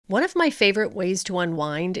One of my favorite ways to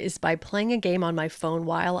unwind is by playing a game on my phone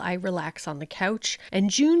while I relax on the couch, and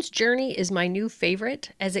June's Journey is my new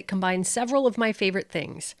favorite as it combines several of my favorite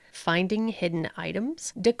things: finding hidden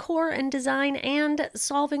items, decor and design, and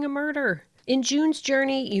solving a murder. In June's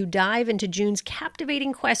Journey, you dive into June's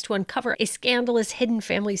captivating quest to uncover a scandalous hidden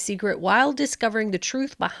family secret while discovering the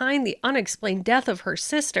truth behind the unexplained death of her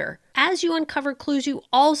sister. As you uncover clues, you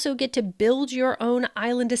also get to build your own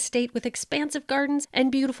island estate with expansive gardens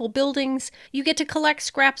and beautiful buildings. You get to collect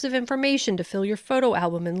scraps of information to fill your photo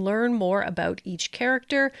album and learn more about each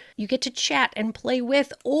character. You get to chat and play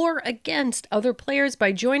with or against other players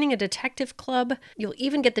by joining a detective club. You'll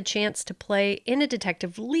even get the chance to play in a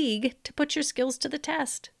detective league to put your skills to the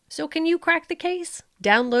test. So can you crack the case?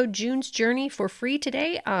 Download June's Journey for free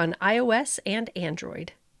today on iOS and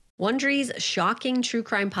Android. Wondery's shocking true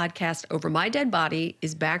crime podcast, Over My Dead Body,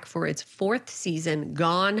 is back for its 4th season,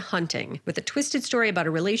 Gone Hunting, with a twisted story about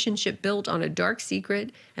a relationship built on a dark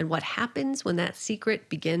secret and what happens when that secret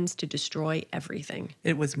begins to destroy everything.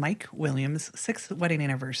 It was Mike Williams' 6th wedding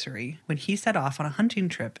anniversary when he set off on a hunting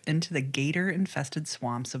trip into the gator-infested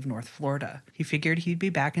swamps of North Florida. He figured he'd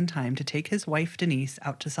be back in time to take his wife, Denise,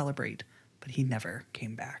 out to celebrate, but he never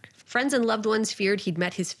came back. Friends and loved ones feared he'd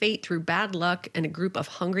met his fate through bad luck and a group of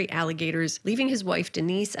hungry alligators, leaving his wife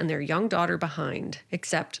Denise and their young daughter behind.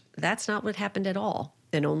 Except that's not what happened at all.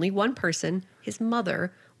 Then only one person, his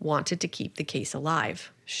mother, wanted to keep the case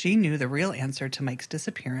alive. She knew the real answer to Mike's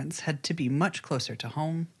disappearance had to be much closer to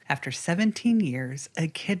home. After 17 years, a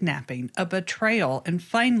kidnapping, a betrayal, and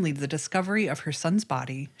finally the discovery of her son's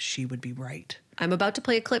body, she would be right. I'm about to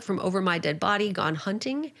play a clip from Over My Dead Body, Gone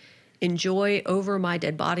Hunting. Enjoy Over My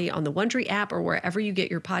Dead Body on the Wondery app or wherever you get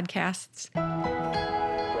your podcasts.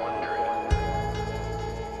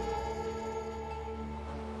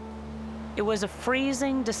 It was a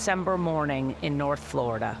freezing December morning in North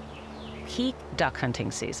Florida, peak duck hunting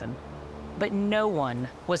season. But no one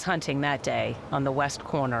was hunting that day on the west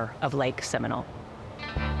corner of Lake Seminole.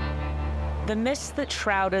 The mist that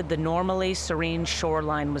shrouded the normally serene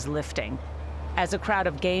shoreline was lifting as a crowd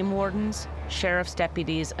of game wardens, sheriff's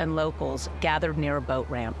deputies, and locals gathered near a boat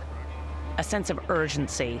ramp. A sense of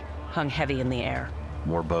urgency hung heavy in the air.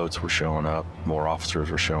 More boats were showing up, more officers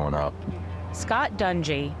were showing up. Scott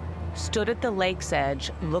Dungy stood at the lake's edge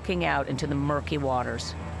looking out into the murky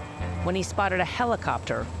waters when he spotted a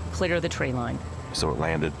helicopter clear the tree line. So it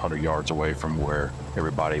landed 100 yards away from where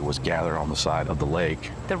everybody was gathered on the side of the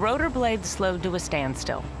lake. The rotor blade slowed to a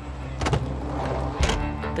standstill.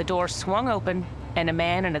 The door swung open, and a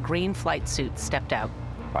man in a green flight suit stepped out.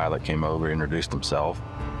 Pilot came over, introduced himself.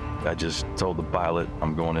 I just told the pilot,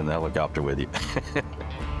 I'm going in the helicopter with you.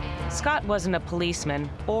 Scott wasn't a policeman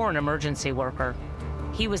or an emergency worker.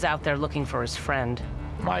 He was out there looking for his friend.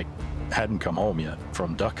 Mike hadn't come home yet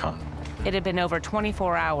from duck hunt. It had been over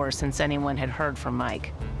 24 hours since anyone had heard from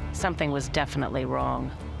Mike. Something was definitely wrong.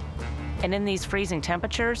 And in these freezing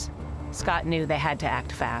temperatures, Scott knew they had to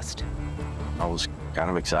act fast. I was kind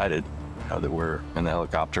of excited that we're in the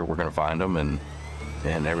helicopter, we're gonna find him, and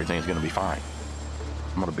everything's gonna be fine.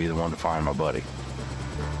 I'm gonna be the one to find my buddy.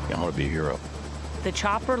 I'm gonna be a hero. The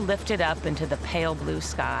chopper lifted up into the pale blue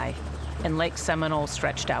sky, and Lake Seminole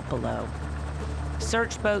stretched out below.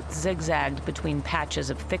 Search boats zigzagged between patches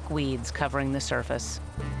of thick weeds covering the surface.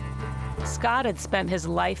 Scott had spent his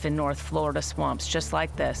life in North Florida swamps just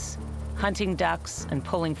like this, hunting ducks and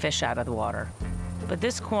pulling fish out of the water. But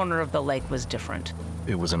this corner of the lake was different.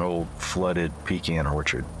 It was an old flooded pecan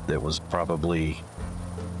orchard that was probably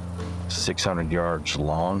 600 yards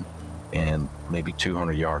long and maybe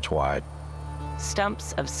 200 yards wide.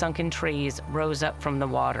 Stumps of sunken trees rose up from the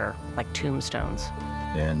water like tombstones.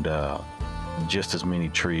 And just as many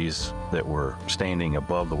trees that were standing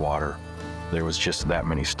above the water, there was just that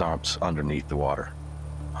many stumps underneath the water.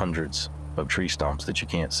 Hundreds of tree stumps that you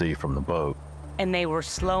can't see from the boat. And they were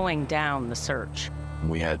slowing down the search.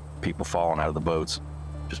 We had people falling out of the boats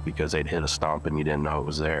just because they'd hit a stump and you didn't know it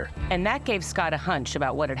was there. And that gave Scott a hunch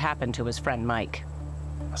about what had happened to his friend Mike.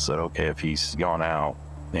 I said, okay, if he's gone out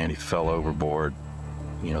and he fell overboard,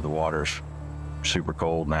 you know, the water's super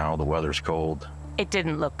cold now, the weather's cold. It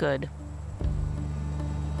didn't look good.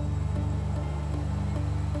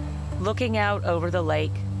 Looking out over the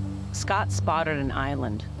lake, Scott spotted an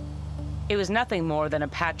island. It was nothing more than a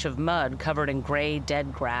patch of mud covered in gray,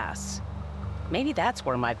 dead grass. Maybe that's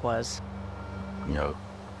where Mike was. You know,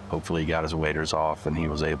 hopefully he got his waders off and he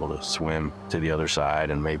was able to swim to the other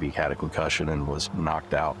side and maybe had a concussion and was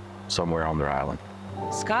knocked out somewhere on their island.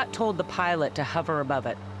 Scott told the pilot to hover above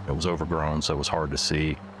it. It was overgrown, so it was hard to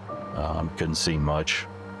see. Couldn't see much.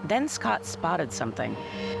 Then Scott spotted something.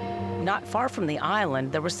 Not far from the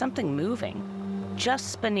island, there was something moving,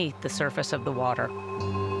 just beneath the surface of the water.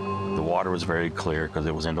 The water was very clear because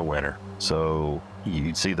it was in the winter, so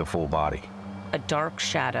you'd see the full body. A dark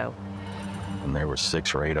shadow. And there were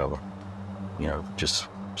 6 or 8 of them, just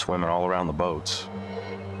swimming all around the boats.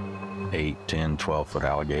 8, 10, 12-foot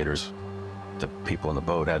alligators. The people in the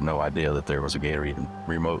boat had no idea that there was a gator even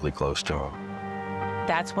remotely close to them.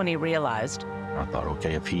 That's when he realized. I thought,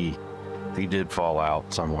 okay, if he did fall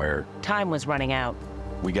out somewhere, Time was running out.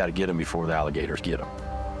 we got to get him before the alligators get him.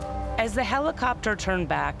 As the helicopter turned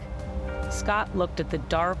back, Scott looked at the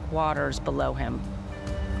dark waters below him.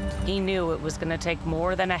 He knew it was going to take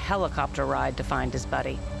more than a helicopter ride to find his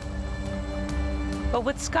buddy. But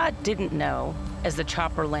what Scott didn't know, as the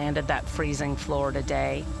chopper landed that freezing Florida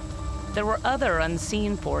day, there were other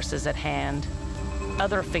unseen forces at hand,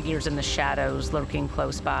 other figures in the shadows lurking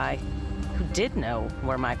close by, who did know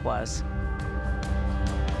where Mike was.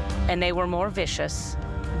 And they were more vicious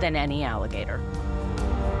than any alligator.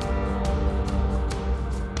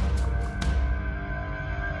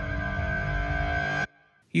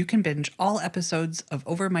 You can binge all episodes of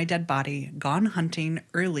Over My Dead Body, Gone Hunting,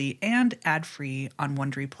 early and ad-free on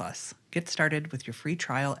Wondery Plus. Get started with your free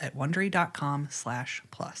trial at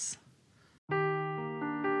Wondery.com/plus.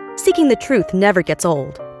 Seeking the truth never gets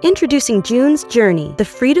old. Introducing June's Journey, the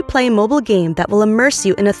free-to-play mobile game that will immerse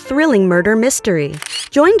you in a thrilling murder mystery.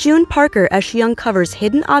 Join June Parker as she uncovers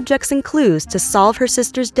hidden objects and clues to solve her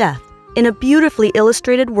sister's death in a beautifully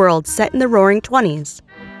illustrated world set in the Roaring '20s.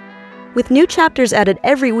 With new chapters added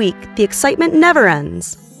every week, the excitement never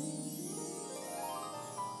ends.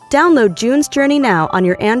 Download June's Journey now on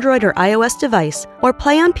your Android or iOS device, or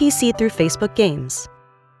play on PC through Facebook Games.